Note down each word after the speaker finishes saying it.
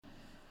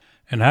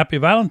And happy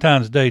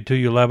Valentine's Day to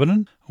you,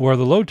 Lebanon, where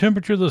the low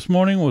temperature this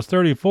morning was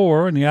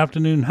 34 and the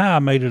afternoon high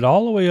made it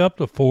all the way up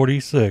to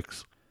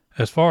 46.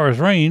 As far as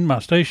rain, my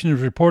station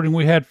is reporting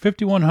we had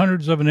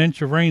 51/100ths of an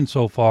inch of rain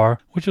so far,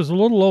 which is a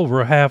little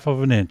over a half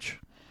of an inch.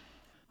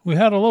 We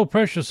had a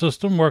low-pressure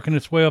system working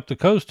its way up the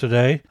coast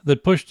today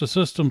that pushed a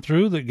system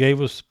through that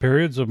gave us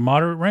periods of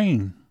moderate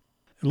rain.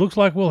 It looks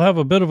like we'll have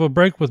a bit of a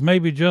break with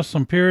maybe just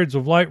some periods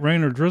of light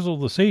rain or drizzle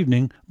this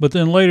evening, but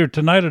then later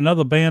tonight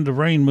another band of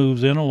rain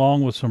moves in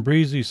along with some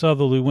breezy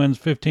southerly winds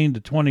 15 to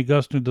 20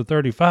 gusting to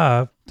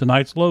 35,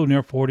 tonight's low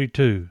near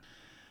 42.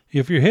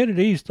 If you're headed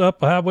east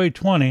up Highway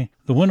 20,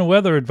 the winter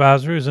weather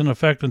advisory is in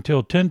effect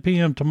until 10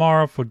 p.m.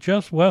 tomorrow for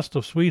just west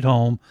of Sweet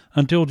Home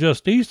until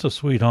just east of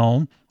Sweet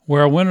Home,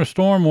 where a winter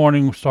storm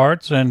warning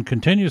starts and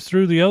continues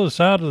through the other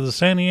side of the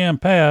Sandy Ann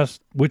Pass,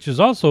 which is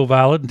also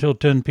valid until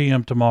 10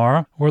 p.m.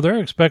 tomorrow, where they're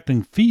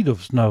expecting feet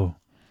of snow.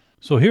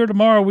 So here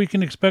tomorrow we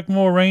can expect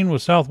more rain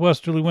with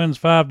southwesterly winds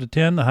 5 to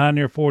 10, the high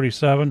near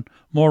 47.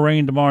 More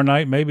rain tomorrow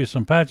night, maybe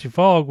some patchy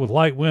fog with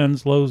light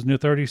winds, lows near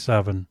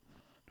 37.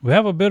 We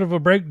have a bit of a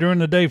break during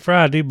the day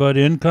Friday, but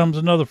in comes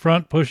another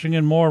front pushing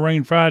in more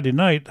rain Friday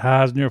night,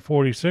 highs near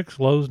 46,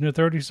 lows near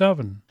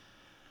 37.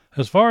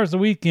 As far as the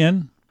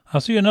weekend, I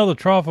see another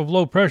trough of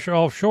low pressure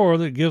offshore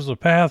that gives a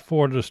path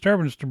for a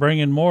disturbance to bring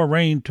in more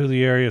rain to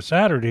the area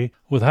Saturday,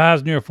 with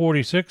highs near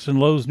 46 and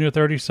lows near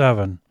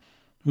 37.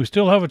 We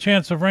still have a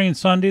chance of rain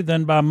Sunday,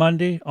 then by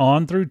Monday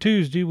on through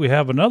Tuesday we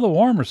have another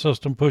warmer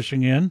system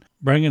pushing in,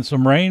 bringing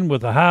some rain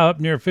with a high up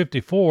near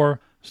 54,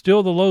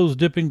 still the lows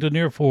dipping to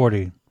near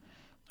 40.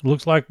 It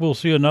looks like we'll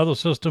see another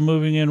system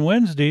moving in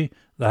Wednesday,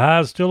 the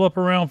highs still up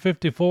around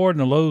 54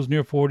 and the lows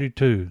near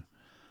 42.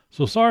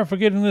 So sorry for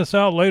getting this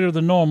out later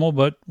than normal,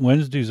 but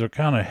Wednesdays are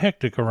kind of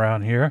hectic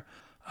around here.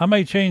 I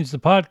may change the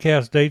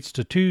podcast dates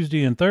to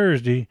Tuesday and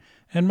Thursday,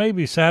 and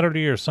maybe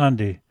Saturday or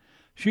Sunday.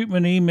 Shoot me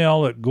an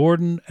email at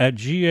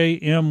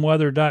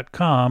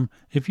gordon@gamweather.com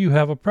if you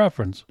have a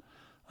preference.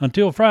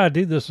 Until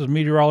Friday, this is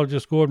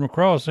meteorologist Gordon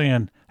McCraw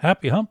saying,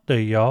 Happy Hump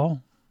Day, y'all.